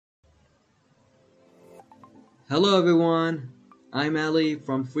Hello everyone, I'm Ali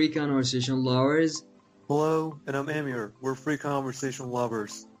from Free Conversation Lovers. Hello, and I'm Amir. We're free conversation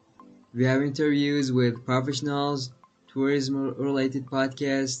lovers. We have interviews with professionals, tourism related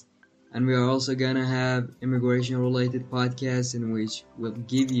podcasts, and we are also gonna have immigration related podcasts in which we'll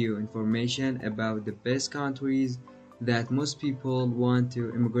give you information about the best countries that most people want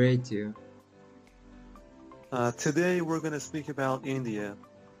to immigrate to. Today we're going to speak about India.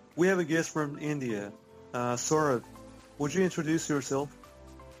 We have a guest from India. Saurav, would you introduce yourself?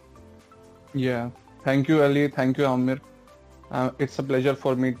 Yeah, thank you, Ali. Thank you, Amir. It's a pleasure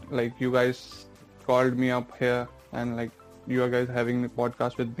for me. Like you guys called me up here, and like you are guys having a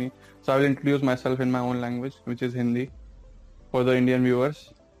podcast with me. So I will introduce myself in my own language, which is Hindi, for the Indian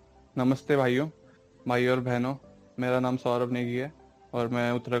viewers. नमस्ते भाइयों भाई और बहनों मेरा नाम सौरभ नेगी है और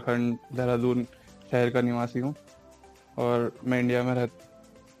मैं उत्तराखंड देहरादून शहर का निवासी हूँ और मैं इंडिया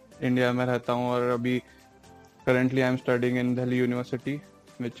में रहता हूँ और अभी currently I'm studying in Delhi University,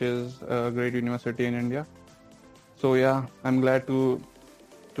 which is a great university in India. So yeah, I'm glad to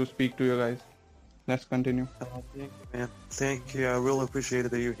speak to you guys. Let's continue. Thank you, man. Thank you. I really appreciate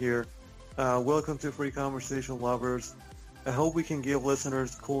it that you're here. Welcome to Free Conversation Lovers. I hope we can give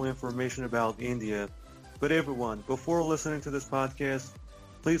listeners cool information about India. But everyone, before listening to this podcast,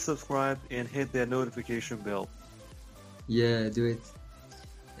 please subscribe and hit that notification bell. Yeah, do it.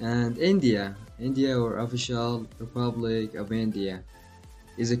 And India or Official Republic of India,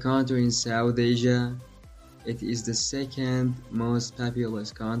 is a country in South Asia. It is the second most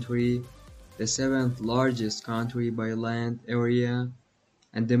populous country, the seventh largest country by land area,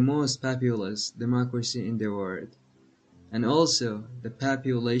 and the most populous democracy in the world. And also, the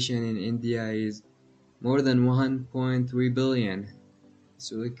population in India is more than 1.3 billion.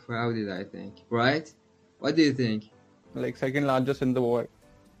 It's really crowded, I think. Right? What do you think? Like second largest in the world.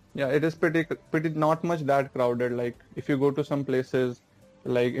 Yeah, it is pretty not much that crowded. Like if you go to some places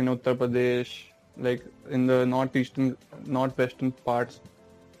like in Uttar Pradesh, like in the northwestern parts,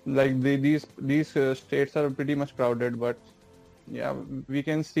 like these states are pretty much crowded, but yeah, we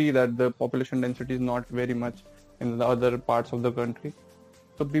can see that the population density is not very much in the other parts of the country.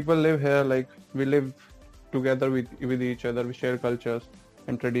 So people live here, like we live together with each other, we share cultures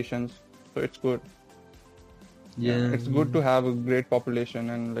and traditions, so it's good. Yeah. It's good to have a great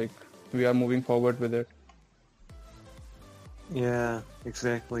population and like we are moving forward with it. Yeah,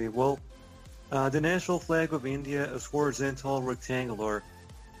 exactly. Well, the national flag of India is horizontal rectangular.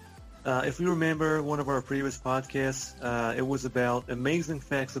 If you remember one of our previous podcasts, it was about amazing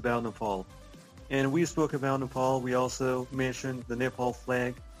facts about Nepal. And we spoke about Nepal. We also mentioned the Nepal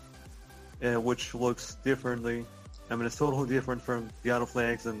flag, which looks differently. I mean, it's totally different from the other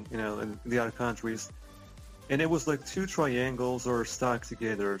flags and the other countries. And it was like two triangles or stuck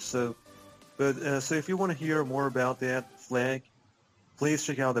together. So if you want to hear more about that flag, please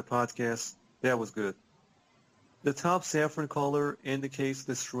check out the podcast. That was good. The top saffron color indicates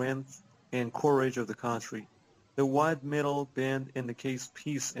the strength and courage of the country. The white middle band indicates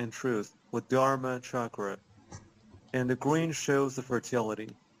peace and truth with Dharma chakra. And the green shows the fertility.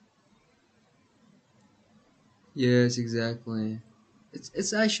 Yes, exactly.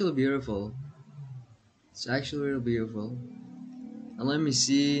 It's actually beautiful. It's actually really beautiful. And let me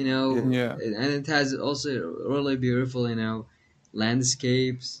see, Yeah. Yeah. and it has also really beautiful,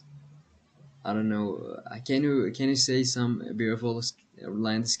 landscapes. I don't know. Can you say some beautiful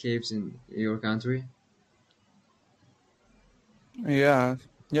landscapes in your country? Yeah.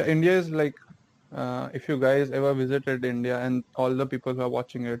 Yeah. India is like, if you guys ever visited India and all the people who are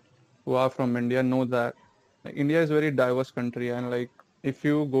watching it who are from India know that like, India is a very diverse country and like if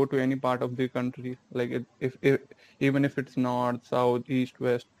you go to any part of the country, like if even if it's north, south, east,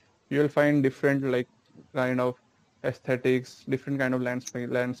 west, you'll find different like kind of aesthetics, different kind of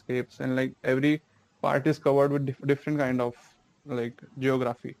landscapes, and like every part is covered with different kind of like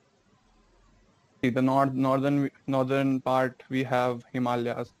geography. The northern part we have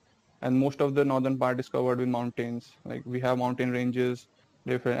Himalayas, and most of the northern part is covered with mountains. Like we have mountain ranges,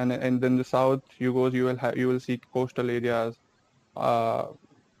 different, and then the south you will see coastal areas, uh,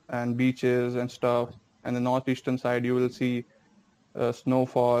 and beaches and stuff. And the northeastern side you will see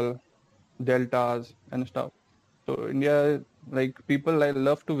snowfall, deltas and stuff. So India, like people like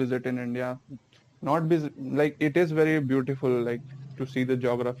love to visit in India. Not like it is very beautiful, like to see the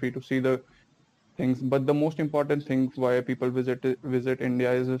geography, to see the things, but the most important thing why people visit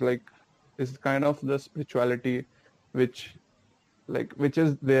India is kind of the spirituality which which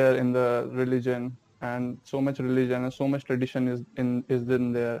is there in the religion, and so much religion and so much tradition is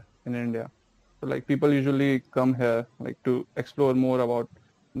in there in India. So like people usually come here like to explore more about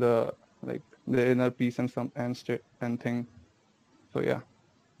the like the inner peace and some and state and thing. So yeah,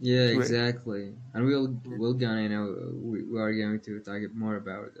 Yeah, it's great. exactly. And we'll gonna, we are going to talk more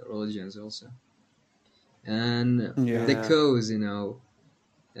about the religions also. And Yeah, the Yeah. cows,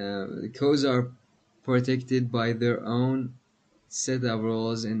 the cows are protected by their own set of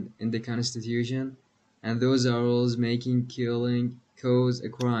rules in the constitution, and those are rules making killing cows a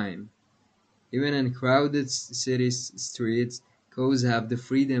crime. Even in crowded city streets, cows have the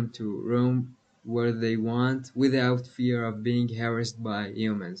freedom to roam where they want without fear of being harassed by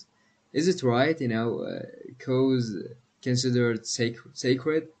humans. Is it right? Cows considered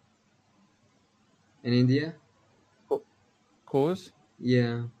sacred in India? Co- cows.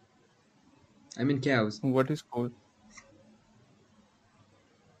 Yeah, I mean cows. What is cows?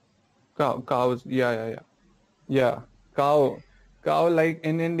 Cows. Yeah, yeah, yeah. Yeah, cow. Like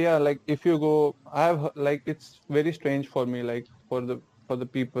in India, like if you go, like it's very strange for me, like for the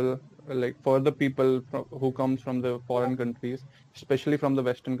people, like for the people who comes from the foreign countries, especially from the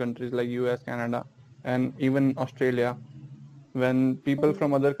Western countries like US, Canada, and even Australia. When people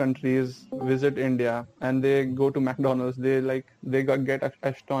from other countries visit India and they go to McDonald's, get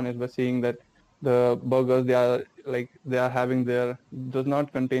astonished by seeing that the burgers they are having there does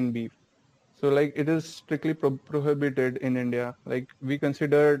not contain beef. So like it is strictly prohibited in India. Like we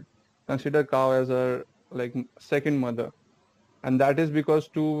consider cow as a like second mother, and that is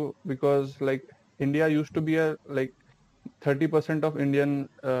because like India used to be a like 30% of Indian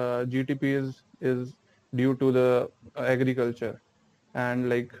GDP is due to the agriculture, and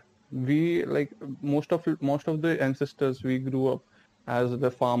like we like most of the ancestors we grew up as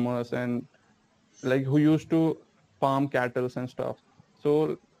the farmers and like who used to farm cattle and stuff.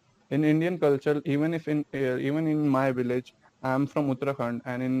 So in Indian culture, even in my village, I'm from Uttarakhand,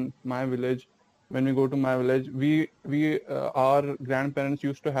 and in my village, when we go to my village, we our grandparents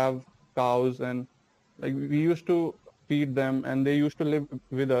used to have cows, and like we used to feed them, and they used to live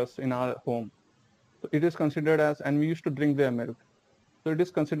with us in our home. So it is considered as, and we used to drink their milk. So it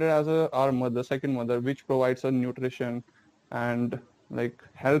is considered as our mother, second mother, which provides us nutrition and like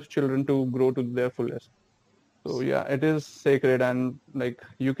helps children to grow to their fullest. So yeah, it is sacred, and like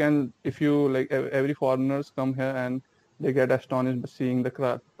you can, if you like, every foreigners come here and they get astonished by seeing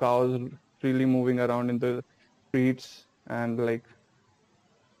the cows really moving around in the streets, and like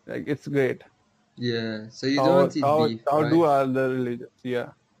it's great. Yeah, so you don't eat beef, Cow right? do are the religions.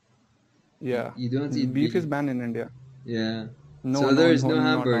 Yeah, yeah. You don't eat Beef is beef. banned in India. Yeah. No, So no, there is no,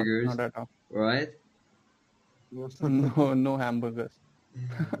 no not hamburgers, at all. right? No, no hamburgers.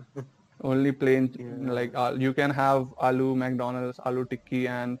 Only plain Yeah. you can have aloo McDonald's, aloo tikki,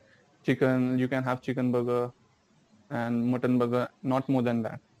 and chicken. You can have chicken burger and mutton burger. Not more than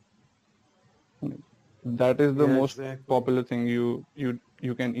that. That is the Yeah, most exactly. popular thing you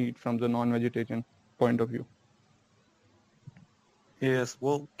can eat from the non-vegetarian point of view. Yes,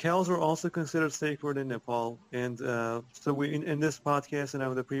 well, cows are also considered sacred in Nepal, and so in this podcast and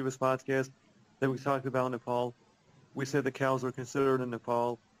over the previous podcast that we talked about Nepal, we said the cows are considered in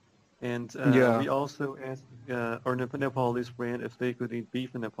Nepal, and Yeah, we also asked our Nepalese friend if they could eat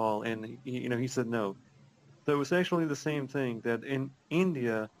beef in Nepal, and he said no. So it's actually the same thing that in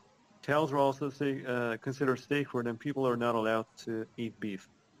India, cows are also considered sacred, and people are not allowed to eat beef.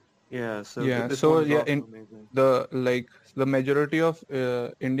 Yeah, so yeah. this one So is yeah, also in amazing. the majority of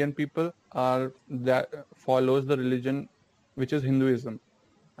Indian people are that follows the religion which is Hinduism,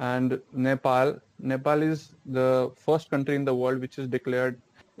 and Nepal is the first country in the world which is declared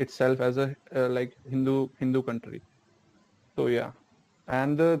itself as a like Hindu country. So yeah,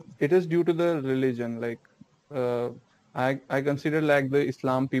 and it is due to the religion. Like uh, I consider like the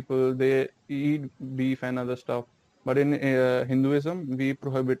Islam people they eat beef and other stuff, but in Hinduism we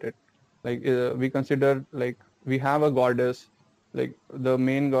prohibit it. Like we consider like we have a goddess, like the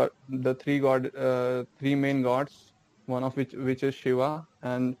main god, the three main gods, one of which is Shiva,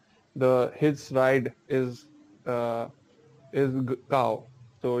 and the his ride uh, is cow.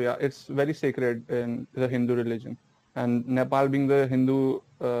 So yeah, it's very sacred in the Hindu religion. And Nepal being the Hindu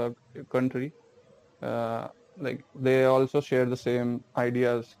country, uh, like they also share the same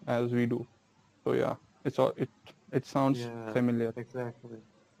ideas as we do. So yeah, it sounds Yeah, familiar. exactly.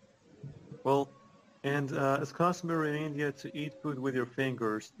 Well, and it's customary in India to eat food with your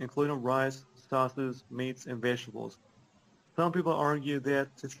fingers, including rice, sauces, meats, and vegetables. Some people argue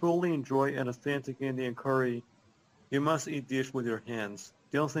that to truly enjoy an authentic Indian curry, you must eat dish with your hands.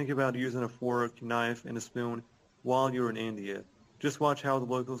 Don't think about using a fork, knife, and a spoon while you're in India. Just watch how the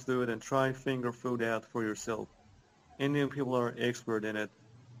locals do it and try finger food out for yourself. Indian people are expert in it.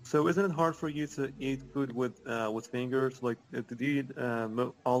 So isn't it hard for you to eat food with fingers? Like, did you eat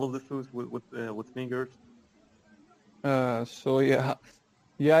all of the food with fingers? So yeah,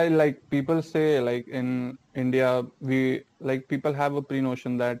 yeah, like people say like in India, we like people have a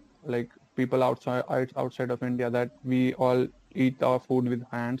pre-notion that like people outside of India that we all eat our food with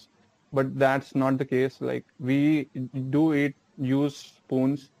hands, but that's not the case. Like we do use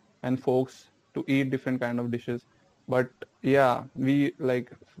spoons and forks to eat different kind of dishes, but yeah, we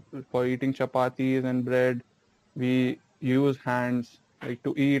like for eating chapatis and bread, we use hands like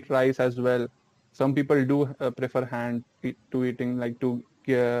to eat rice as well. Some people do prefer to eating like to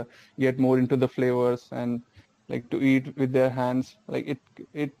get more into the flavors and like to eat with their hands, like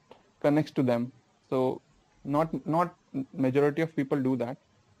it connects to them. So not majority of people do that,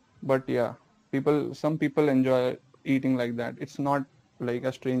 but yeah, some people enjoy eating like that. It's not like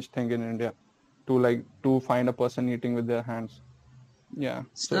a strange thing in India to find a person eating with their hands. Yeah,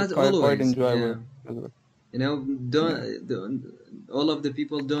 It's so it's not quite always, yeah. enjoyable as well. You know, Yeah, don't all of the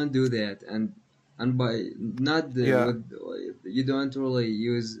people don't do that, and by not the, yeah. with you don't really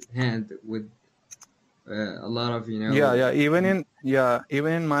use hand with a lot of, you Yeah, know. yeah.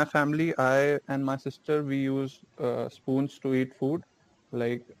 Even in my family, I and my sister we use spoons to eat food,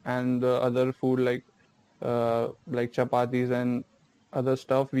 like and the other food like chapatis and other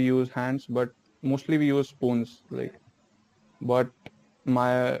stuff we use hands, but mostly we use spoons. Like, but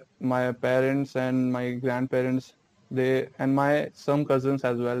my parents and my grandparents they and my some cousins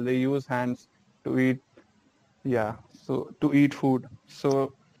as well they use hands to eat. Yeah, so to eat food.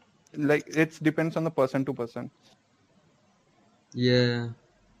 So like it depends on the person to person. Yeah,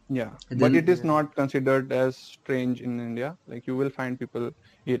 Yeah, and but then it is not considered as strange in India. Like you will find people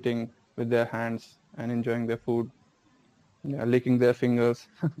eating with their hands and enjoying their food, yeah, licking their fingers.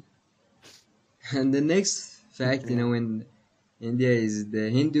 and the next fact, you Yeah. know, in India is the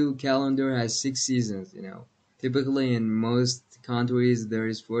Hindu calendar has 6 seasons. You know, typically in most countries there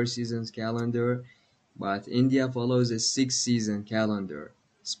is 4 seasons calendar, but India follows a 6 season calendar: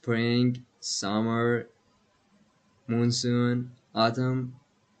 spring, summer, monsoon, autumn,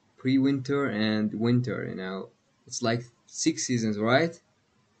 pre-winter, and winter. You know, it's like 6 seasons, right?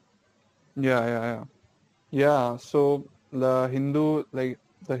 Yeah, yeah, yeah. Yeah, so the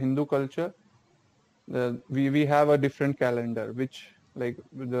Hindu culture, we have a different calendar, which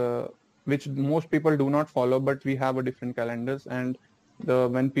most people do not follow, but we have a different calendars. And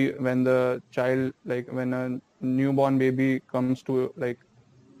when the child when a newborn baby comes to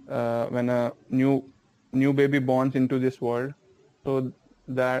when a new baby borns into this world, so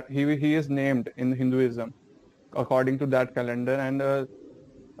that he is named in Hinduism according to that calendar. And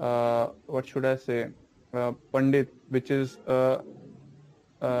what should I say, Pandit, which is uh,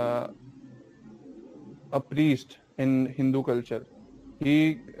 a priest in Hindu culture.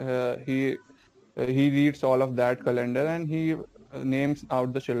 He uh, he he reads all of that calendar and he names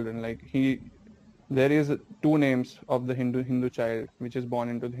out the children. Like there is two names of the Hindu child which is born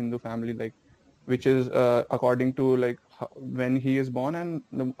into the Hindu family, like which is according to when he is born, and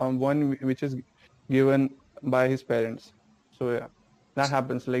the one which is given by his parents. So yeah, that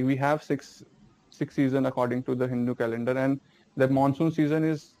happens. Like we have six season according to the Hindu calendar, and the monsoon season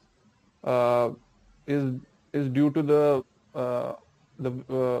uh, is is due to uh, the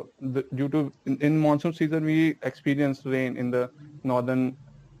due to in monsoon season we experience rain in the northern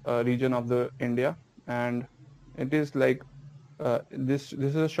region of the India, and it is this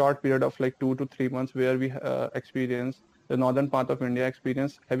is a short period of like 2 to 3 months where we experience the northern part of India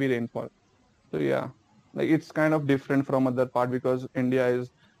experience heavy rainfall. So yeah, like it's kind of different from other part because India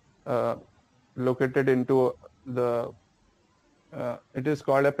is uh, located into the it is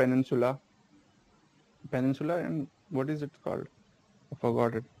called a peninsula, and what is it called? I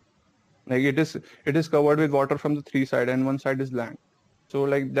forgot it. Like it is covered with water from the three side, and one side is land. So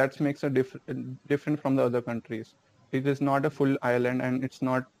like that makes a different from the other countries. It is not a full island, and it's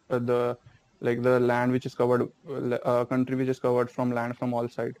not the land which is covered, country which is covered from land from all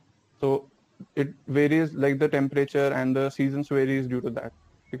side. So it varies, like the temperature and the seasons varies due to that,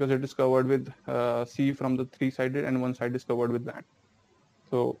 because it is covered with sea from the three sided, and one side is covered with land.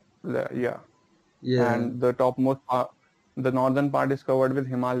 So yeah, Yeah. and the northern part is covered with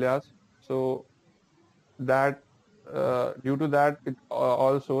Himalayas. So that due to that, it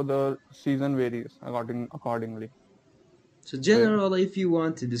also the season varies accordingly. So So yeah, generally, if you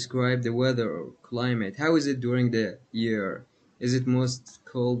want to describe the weather or climate, how is it during the year? Is it most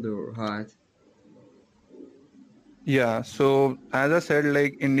cold or hot? yeah. So as I said,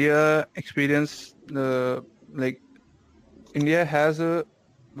 like India has a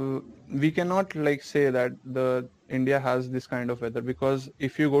we cannot like say that the India has this kind of weather, because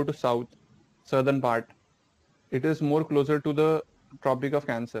if you go to southern part, it is more closer to the Tropic of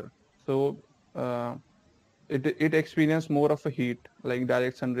Cancer. So uh, it experience more of a heat, like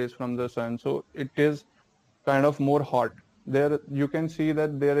direct sun rays from the sun. So it is kind of more hot. There you can see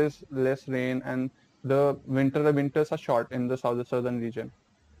that there is less rain, and the winters are short in the southern region.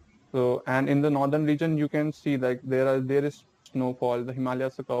 So, and in the northern region, you can see like there is snowfall. The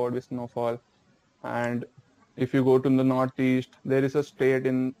Himalayas are covered with snowfall, and if you go to the northeast, there is a state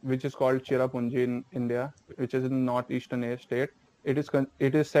in which is called Cherrapunji in India, which is in the northeastern state. It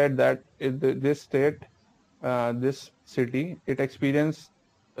is said that this state, this city, it experience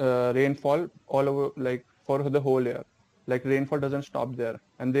rainfall all over, like for the whole year. Like rainfall doesn't stop there,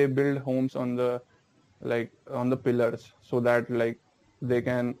 and they build homes on the, like on the pillars, so that like they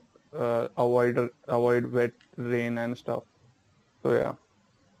can avoid wet rain and stuff. So yeah.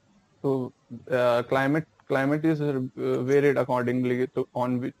 So climate is varied accordingly to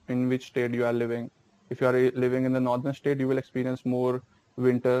in which state you are living. If you are living in the northern state, you will experience more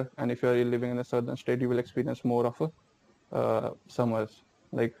winter, and if you are living in the southern state, you will experience more of a summers.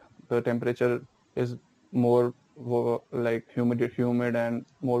 Like the temperature is more like humid and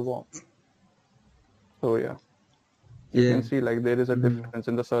more warm. So yeah, you Yeah. can see like there is a difference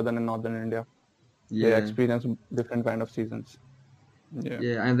in the southern and northern India. They Yeah. experience different kind of seasons. Yeah,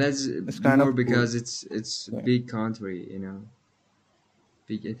 Yeah, and that's it's kind more of cool. because it's a Yeah. big country, you know.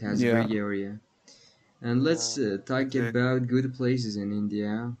 It has a Yeah. big area. And let's talk Exactly. about good places in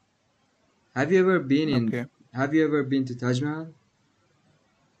India. Have you ever been in? Okay. Have you ever been to Taj Mahal?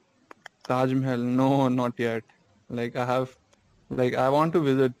 Taj Mahal, no, not yet. Like I want to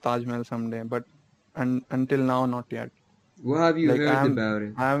visit Taj Mahal someday, but until now, not yet. What have you Like heard about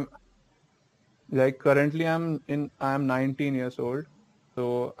it? I'm like currently I'm 19 years old,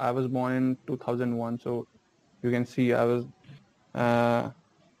 so I was born in 2001. So you can see uh,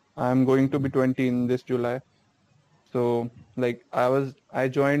 I'm going to be 20 in this July. So like I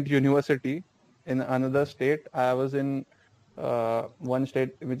joined university in another state. I was in one state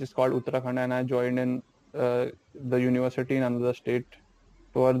which is called Uttarakhand, and I joined in the university in another state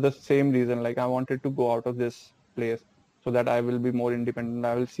for the same reason. Like I wanted to go out of this place so that I will be more independent.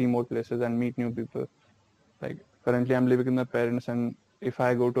 I will see more places and meet new people. Like currently I'm living with my parents, and if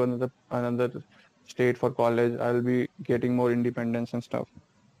I go to another state for college, I'll be getting more independence and stuff.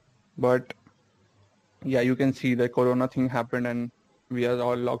 But yeah, you can see the corona thing happened, and we are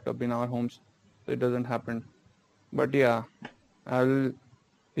all locked up in our homes, so it doesn't happen. But yeah, I'll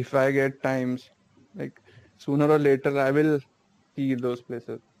if I get times, like sooner or later I will see those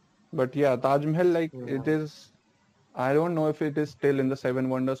places. But yeah, Taj Mahal, like it Yeah. is, I don't know if it is still in the seven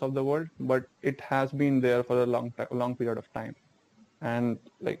wonders of the world, but it has been there for a long period of time, and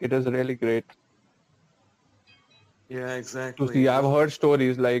like it is really great Yeah, to exactly. see. I've Well, heard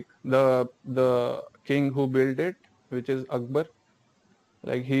stories like the king who built it, which is Akbar.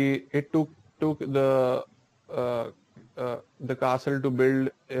 Like it took uh, the castle to build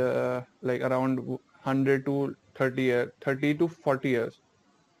like around 100 to 30 to 40 years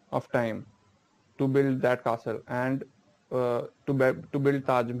of time to build that castle, and to build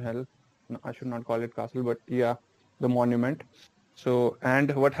Taj Mahal. No, I should not call it castle, but yeah, the monument. So,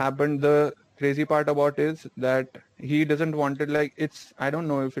 and what happened? The crazy part about is that he doesn't want it. Like it's, I don't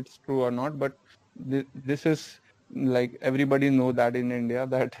know if it's true or not, but this is like everybody know that in India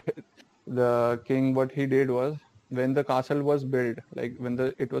that the king, what he did was, when the castle was built, like when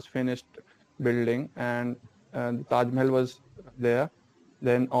it was finished building, and the Taj Mahal was there,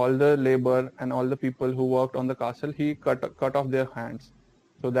 then all the labor and all the people who worked on the castle, he cut off their hands,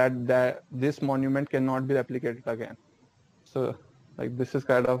 so that this monument cannot be replicated again. So like this is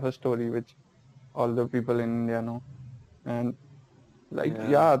kind of a story which all the people in India know. And like yeah.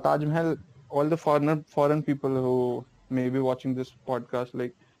 yeah, Taj Mahal, all the foreign people who may be watching this podcast,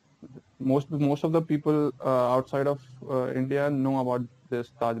 like most of the people outside of India know about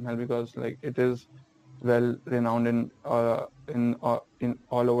this Taj Mahal, because like it is well renowned in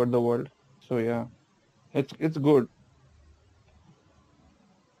all over the world. So yeah, it's good.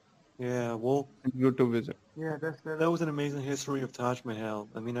 Yeah. Well, It's good to visit. yeah, that was an amazing history of Taj Mahal.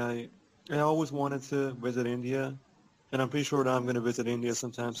 I mean, I always wanted to visit India, and I'm pretty sure that I'm going to visit India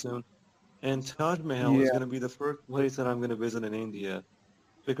sometime soon. And Taj Mahal is Yeah, going to be the first place that I'm going to visit in India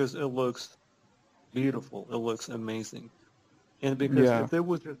because it looks beautiful. It looks amazing. And because yeah, if there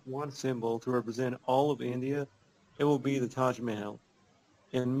was just one symbol to represent all of India, it will be the Taj Mahal.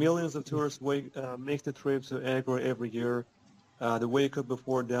 And millions of tourists make the trip to Agra every year. They wake up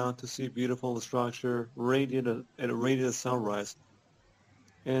before dawn to see beautiful structure radiant at sunrise.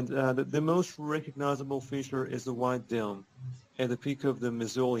 And the most recognizable feature is the white dome at the peak of the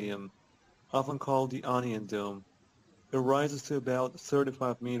mausoleum, often called the Onion Dome. It rises to about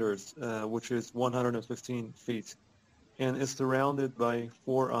 35 meters, which is 115 feet, and is surrounded by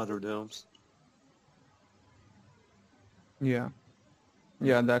four other domes. Yeah,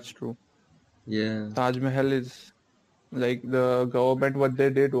 yeah, that's true. Yeah. Taj Mahal is like the government. What they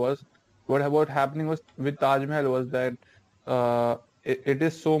did was, what happening was with Taj Mahal was that it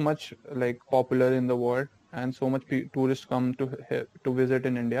is so much like popular in the world, and so much tourists come to visit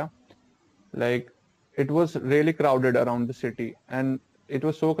in India. Like it was really crowded around the city, and it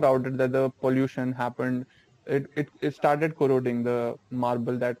was so crowded that the pollution happened. It started corroding the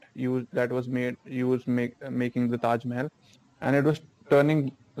marble that was making the Taj Mahal, and it was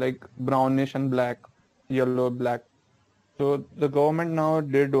turning like brownish and black, yellow black. So the government now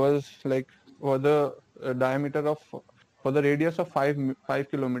did was like for the diameter of for the radius of 5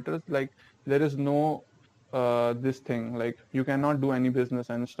 kilometers, like there is no this thing, like you cannot do any business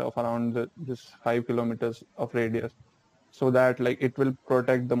and stuff around this 5 kilometers of radius, so that like it will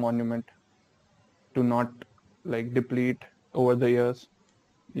protect the monument to not like deplete over the years.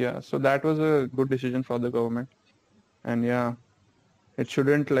 Yeah, so that was a good decision for the government, and yeah, it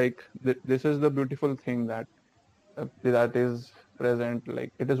shouldn't like this is the beautiful thing that is present.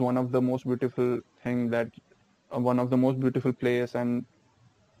 Like it is one of the most beautiful thing that one of the most beautiful place and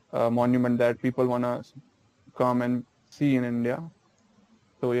monument that people wanna come and see in India.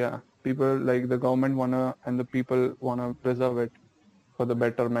 So yeah, people like the government wanna and the people wanna preserve it for the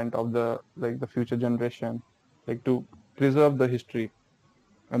betterment of the like the future generation, like to preserve the history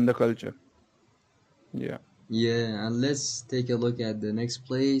and the culture. Yeah. Yeah, and let's take a look at the next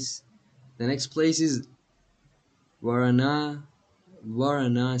place. The next place is Varana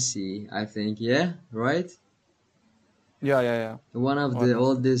Varanasi, I think. Yeah, right? Yeah, yeah, yeah. One of the Varanasi.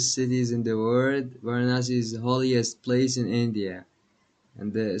 oldest cities in the world. Varanasi is the holiest place in India,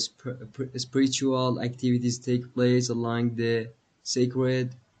 and the spiritual activities take place along the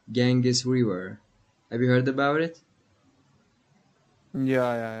sacred Ganges River. Have you heard about it?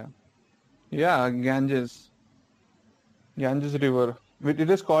 Yeah, yeah, yeah. Yeah, Ganges River. It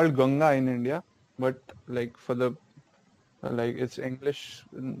is called Ganga in India, but like for the like its English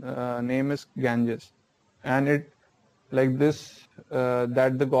name is Ganges, and it like this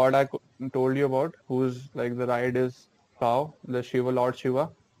that the god told you about, who's like the ride is cow, the Shiva, Lord Shiva.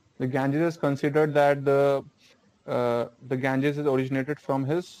 The Ganges is considered that the Ganges is originated from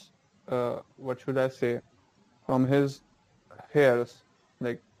his what should I say, from his hairs.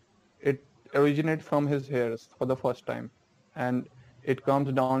 Like it originates from his hairs for the first time, and it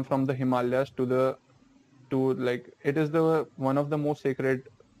comes down from the Himalayas to like it is the one of the most sacred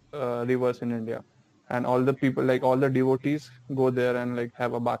rivers in India, and all the people like all the devotees go there and like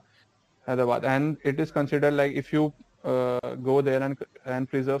have a bath, and it is considered like if you go there and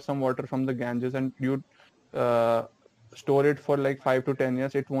preserve some water from the Ganges and you uh, store it for like 5 to 10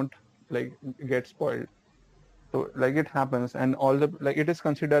 years, it won't like get spoiled. So like it happens, and all the like it is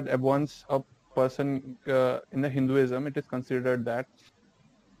considered once a person in the Hinduism, it is considered that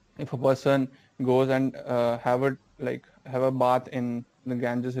if a person goes and have a bath in the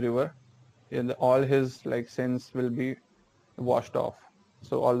Ganges River, all his like sins will be washed off.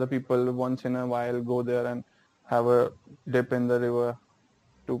 So all the people once in a while go there and have a dip in the river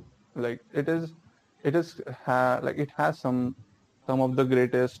to like like it has some of the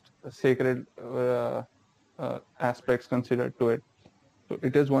greatest sacred aspects considered to it. So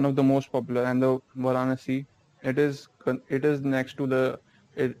it is one of the most popular, and the Varanasi, it is next to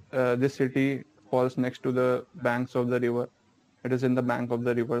this city falls next to the banks of the river. It is in the bank of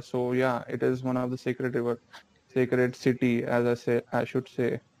the river. So yeah, it is one of the sacred city, as I should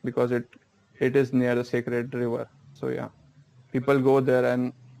say, because it is near the sacred river. So yeah, people go there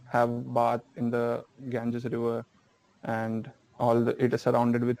and have bath in the Ganges River, and it is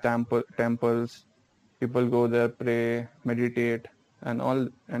surrounded with temples. People go there, pray, meditate, and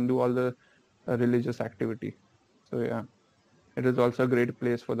do all the religious activity. So yeah, it is also a great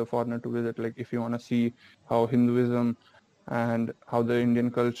place for the foreigner to visit. Like if you want to see how Hinduism and how the Indian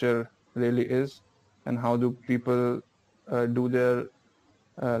culture really is, and how do people do their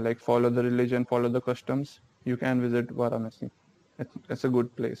like follow the religion, follow the customs, you can visit Varanasi. It's a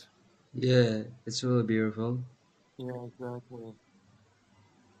good place. Yeah, it's really beautiful. Yeah, exactly.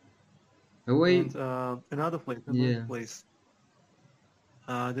 Oh, wait, And another place, the yeah. next place.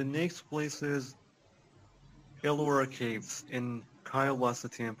 The next place is Ellora Caves in Kailasha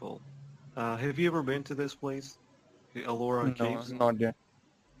Temple. Have you ever been to this place, the Ellora No, Caves? not yet.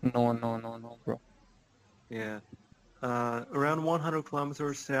 No, no, no, no, bro. Yeah. Around 100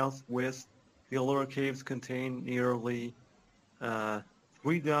 kilometers southwest, the Ellora Caves contain nearly uh,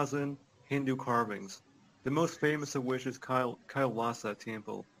 3 dozen Hindu carvings, the most famous of which is Kailasa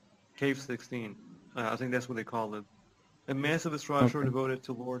Temple, Cave 16. I think that's what they call it. A massive structure Okay. devoted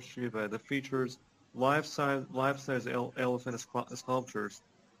to Lord Shiva that features life-size elephant sculptures.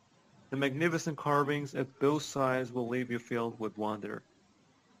 The magnificent carvings at both sides will leave you filled with wonder.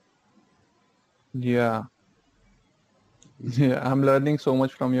 Yeah. It's Yeah, I'm learning so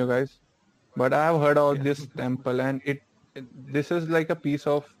much from you guys. But I have heard Yeah. about this temple, and this is like a piece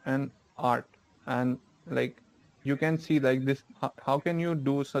of an art, and like you can see like this. How can you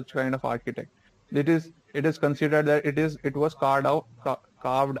do such kind of architect? It is considered that it was carved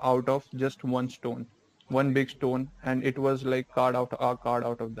out of just one stone, one big stone, and it was like carved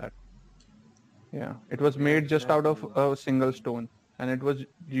out of that. Yeah, it was Yeah, made just out of exactly. a single stone, and it was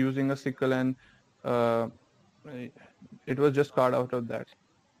using a sickle, and uh, it was just carved out of that.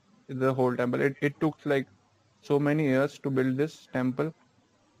 The whole temple. It took like so many years to build this temple,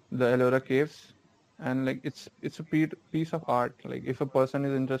 the Ellora Caves, and like it's a piece of art. Like if a person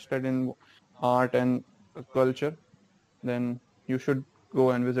is interested in art and culture, then you should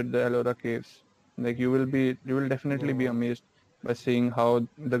go and visit the Ellora Caves. Like you will definitely be Yeah. amazed by seeing how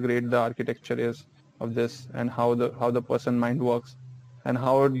the great the architecture is of this, and how the person mind works, and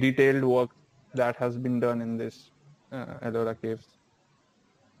how detailed work that has been done in this Ellora Caves.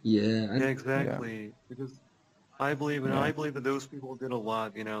 yeah, Yeah, and Yeah, exactly. Because I yeah, believe that those people did a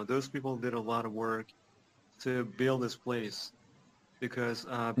lot, those people did a lot of work to build this place. Because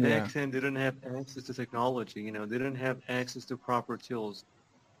back yeah, then they didn't have access to technology, they didn't have access to proper tools.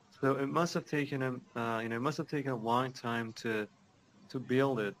 So it must have taken them, it must have taken a long time to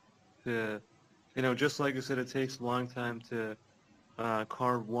build it. To, just like you said, it takes a long time to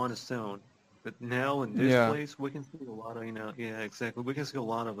carve one stone. But now in this yeah. place, we can see a lot of, yeah, exactly. We can see a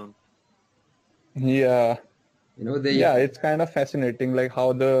lot of them. Yeah, they yeah, it's kind of fascinating, like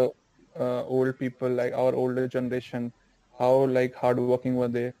how the old people, like our older generation, how like hardworking were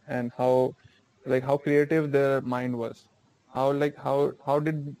they, and how creative their mind was. How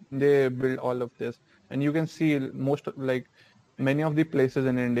did they build all of this? And you can see like many of the places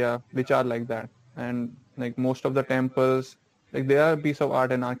in India which are like that, and like most of the temples, like they are a piece of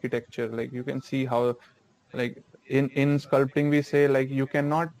art and architecture. Like you can see how like in sculpting we say like you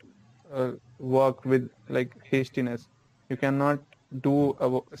cannot work with like hastiness. You cannot do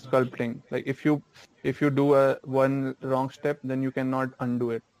sculpting. Like if you do a one wrong step, then you cannot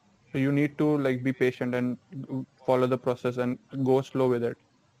undo it. So you need to like be patient and follow the process and go slow with it.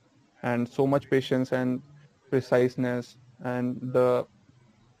 And so much patience and preciseness and the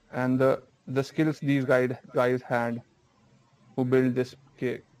skills these guys had who built this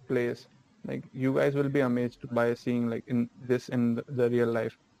place. Like you guys will be amazed by seeing like in this in the real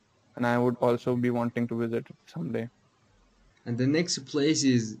life, and I would also be wanting to visit someday. and the next place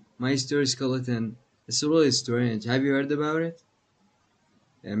is Meister Skeleton. It's really strange. Have you heard about it?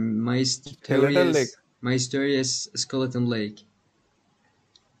 Skeletal Lake. Mysterious Skeleton Lake.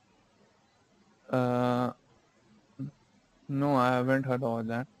 Uh, no, I haven't heard about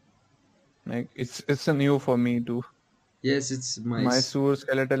that. Like it's a new for me too. Yes, it's Mysore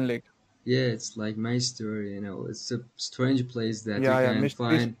Skeleton Lake. yeah, it's like Meister. It's a strange place that you Yeah, can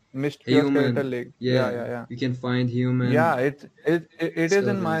find Mystery of Skeletal human. Lake. Yeah, Yeah, yeah, yeah. you can find Yeah, human it is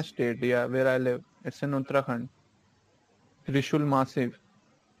in my skeletons. state. Yeah, where I live. It's in Uttarakhand, Trishul Massive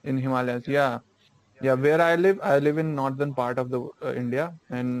in Himalayas. Yeah, yeah. Where I live in northern part of the India,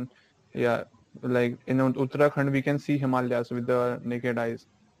 and yeah, like in Uttarakhand, we can see Himalayas with the naked eyes.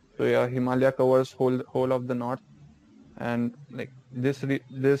 So yeah, Himalaya covers whole of the north, and like this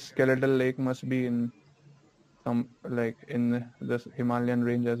skeletal lake must be in some like in this Himalayan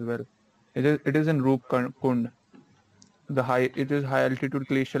range as well. It is in Kund, the high it is high altitude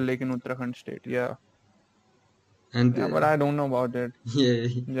glacial lake in Uttarakhand state. Yeah, And yeah, but I don't know about it. yeah,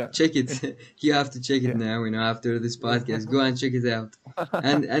 Yeah, check it. it You have to check it yeah now. After this Yeah. podcast, go and check it out,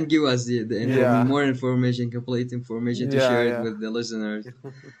 and give us yeah more information, complete information to yeah share it yeah. with the listeners.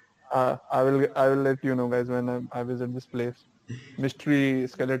 I will let you know guys when I visit this place. Mystery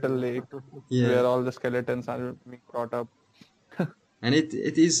Skeletal Lake, Yeah, where all the skeletons are being brought up. and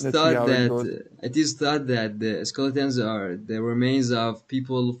Let's see how it goes. it is thought that the skeletons are the remains of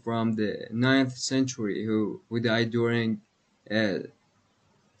people from the 9th century who died during a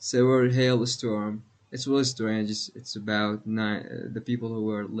severe hailstorm. It's really strange. It's about the people who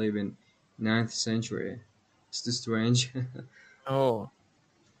were living 9th century. It's too strange. Oh,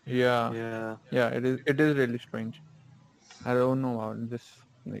 yeah, Yeah. yeah. It is really strange. I don't know about this.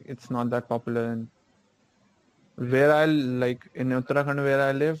 Like, it's not that popular in where I like in Uttarakhand where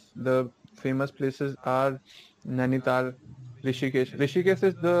I live, the famous places are Nainital, Rishikesh. Rishikesh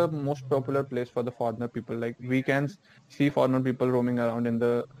is the most popular place for the foreigner people. Like we can see foreigner people roaming around in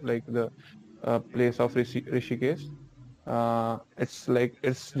the place of Rishikesh.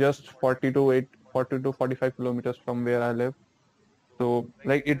 It's just 40 to 45 kilometers from where I live. So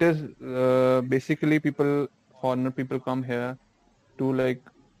like it is basically foreigner people come here to like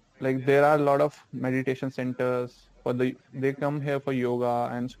there are a lot of meditation centers they come here for yoga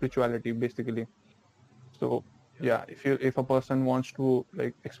and spirituality basically. So yeah, if a person wants to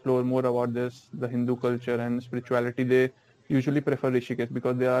like explore more about the Hindu culture and spirituality, they usually prefer Rishikesh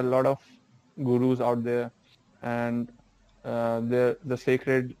because there are a lot of gurus out there, and the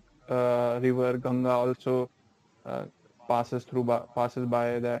sacred river Ganga also uh, passes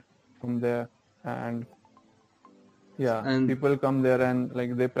by there from there, and yeah, And people come there and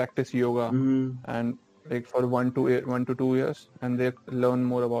like they practice yoga mhm, and like for 1 to 2 years and they learn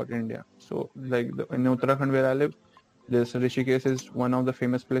more about India. So in Uttarakhand where I live, this Rishikesh is one of the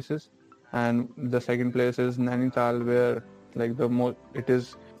famous places, and the second place is Nainital where like it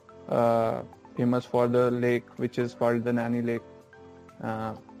is uh, famous for the lake which is called the Nani Lake,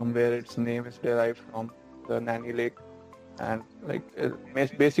 from where its name is derived from, the Nani Lake. And like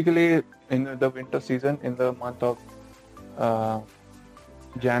basically in the winter season in the month of uh,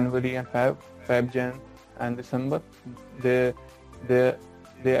 January and Jan and December, they they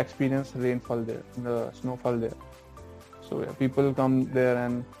they experience rainfall there, the snowfall there. So yeah, people come there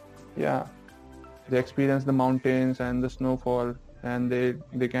and yeah, they experience the mountains and the snowfall, and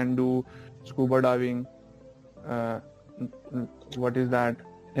they can do scuba diving. Uh, what is that?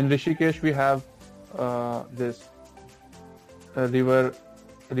 In Rishikesh we have this river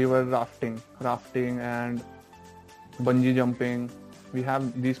rafting and bungee jumping. We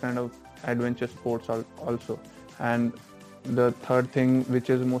have these kind of adventure sports also. And the third thing, which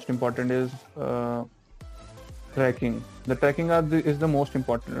is most important, is trekking. The trekking is the most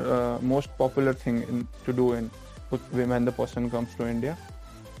important, most popular thing to do when the person comes to India.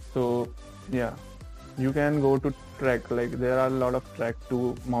 So yeah, you can go to trek. Like there are a lot of trek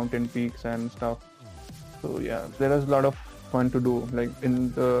to mountain peaks and stuff. So yeah, there is a lot of fun to do. Like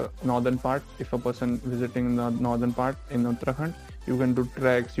in the northern part, if a person visiting the northern part in Uttarakhand, you can do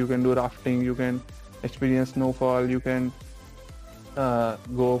treks, you can do rafting, you can experience snowfall, you can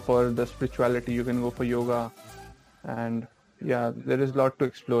go for the spirituality, you can go for yoga, and yeah, there is a lot to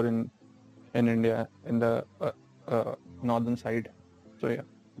explore in India in the northern side. So yeah,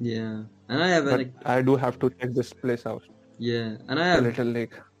 yeah. And I have but I do have to check this place out, yeah, and I the have little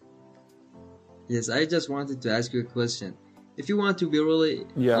lake. yes. I just wanted to ask you a question. If you want to be really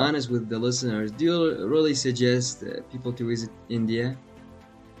Yeah. honest with the listeners, do you really suggest people to visit India?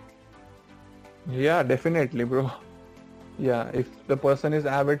 Yeah, definitely, bro. Yeah, if the person is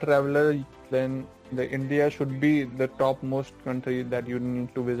avid traveler, then the India should be the topmost country that you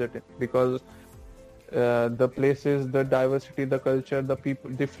need to visit it, because the places, the diversity, the culture, the people,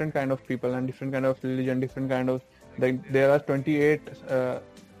 different kind of people and different kind of religion, different kind of like there are 28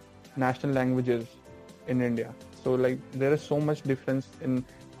 national languages in India. So like there is so much difference in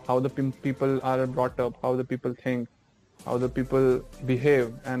how the people are brought up, how the people think, how the people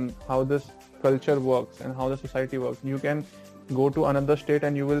behave, and how this culture works and how the society works. You can go to another state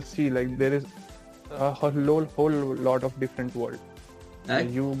and you will see like there is a whole lot of different world. Ac-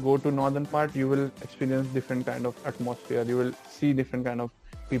 You go to northern part, you will experience different kind of atmosphere. You will see different kind of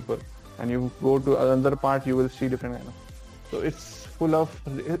people, and you go to another part, you will see different kind of. So it's full of,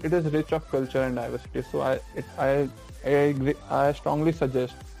 it is rich of culture and diversity. So I agree, I strongly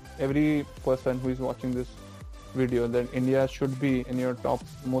suggest every person who is watching this video that India should be in your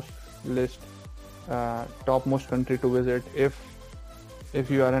topmost list, topmost country to visit if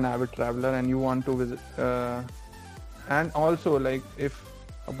you are an avid traveler and you want to visit. And also like if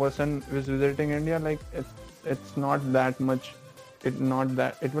a person is visiting India, like it's not that much. It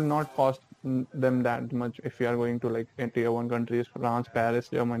will not cost them that much if you are going to like tier one countries, France, Paris,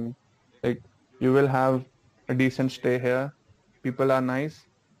 Germany. Like you will have a decent stay here. People are nice,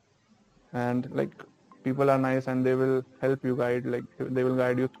 and like people are nice and they will help you guide, like they will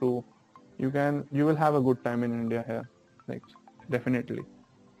guide you through. You will have a good time in India here. Like definitely.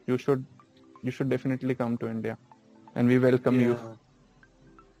 You should definitely come to India, and we welcome you. Yeah.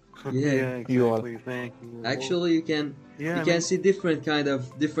 Yeah, You all. exactly. Thank you. Well, Actually, you can yeah, you I can mean, see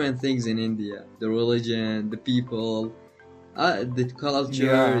different things in India. The religion, the people, the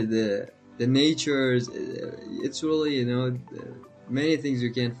culture, Yeah. the natures. It's really many things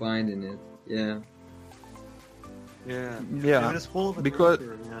you can find in it. Yeah. yeah. I Yeah. mean, it's full of Because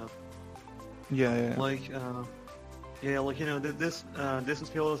adventure, you know. yeah. Like, Yeah, like this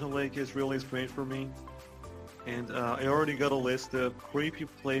Skeleton Lake is really strange for me, and I already got a list of creepy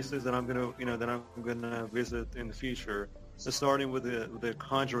places that I'm gonna visit in the future. Starting with the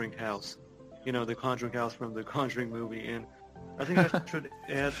Conjuring House, the Conjuring House from the Conjuring movie, and I think I should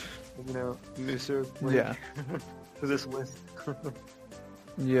add, Mr. Lake Yeah, to this list.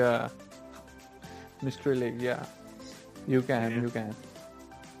 yeah, Mystery Lake. Yeah, you can, Yeah. you can.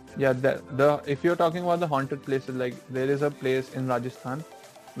 Yeah, the if you're talking about the haunted places, like there is a place in Rajasthan,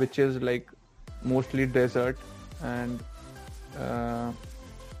 which is like mostly desert, and uh,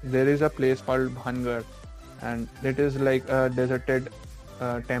 there is a place called Bhangar, and it is like a deserted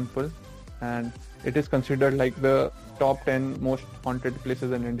temple, and it is considered like the top 10 most haunted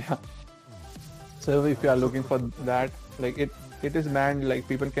places in India. So if you are looking for that, like it is banned, like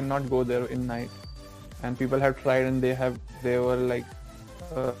people cannot go there in night, and people have tried and they were like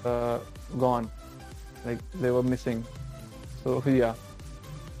gone, like they were missing. So yeah,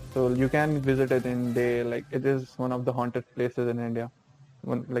 so you can visit it in day, like it is one of the haunted places in India.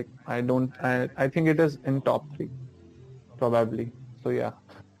 Like I think it is in top 3 probably. So yeah,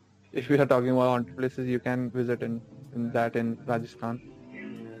 if we are talking about haunted places, you can visit in Rajasthan.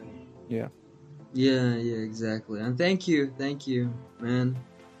 Yeah, Yeah, yeah, exactly. And thank you, man.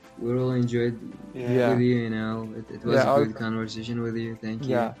 We really enjoyed Yeah. with yeah, you. It was yeah. a good Also, conversation with you.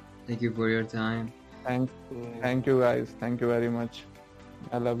 yeah. Thank you for your time, Thank, Yeah. thank you guys. Thank you very much.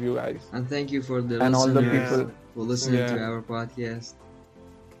 I love you guys and thank you for the and all the listeners people. Yeah. for listening to Yeah, our podcast.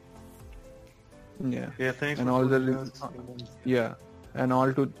 yeah, Yeah. Thanks and for all the joining li- us. And, yeah, and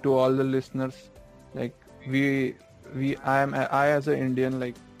all to all the listeners. Like I as an Indian,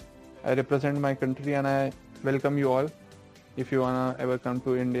 like I represent my country and I welcome you all. If you wanna ever come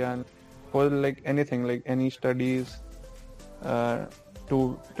to India and for like anything, like any studies, uh,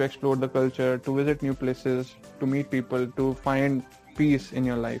 to explore the culture, to visit new places, to meet people, to find peace in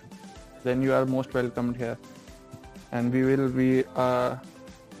your life, then you are most welcomed here. And we will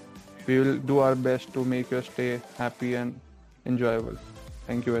do our best to make your stay happy and enjoyable.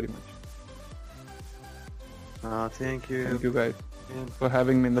 Thank you very much. thank you. Thank you guys And, for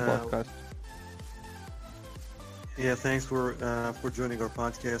having me in the uh, podcast. yeah, thanks for joining our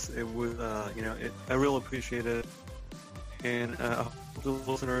podcast. It was, I really appreciate it. And I hope the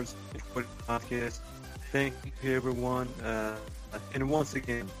listeners enjoyed the podcast. Thank you, everyone. And once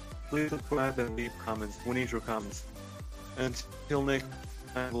again, please subscribe and leave comments. We need your comments. Until next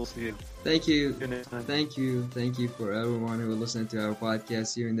time, we'll see you. Thank you. See you next time. Thank you for everyone who will listen to our podcast.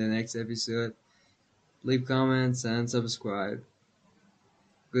 See you in the next episode. Leave comments and subscribe.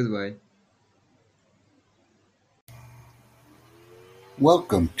 Goodbye.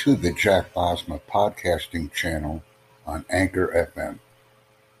 Welcome to the Jack Bosma podcasting channel on Anchor FM.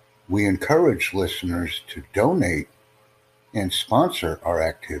 We encourage listeners to donate and sponsor our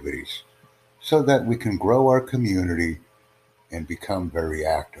activities so that we can grow our community and become very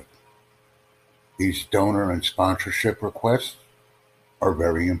active. These donor and sponsorship requests are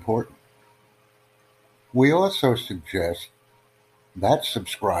very important. We also suggest that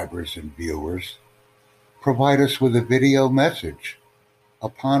subscribers and viewers provide us with a video message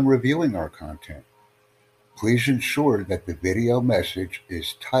upon reviewing our content. Please ensure that the video message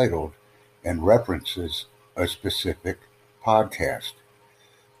is titled and references a specific podcast.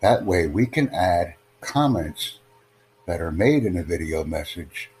 That way we can add comments that are made in a video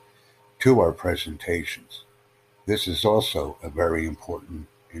message to our presentations. This is also a very important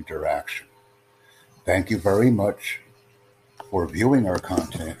interaction. Thank you very much for viewing our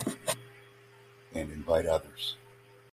content and invite others.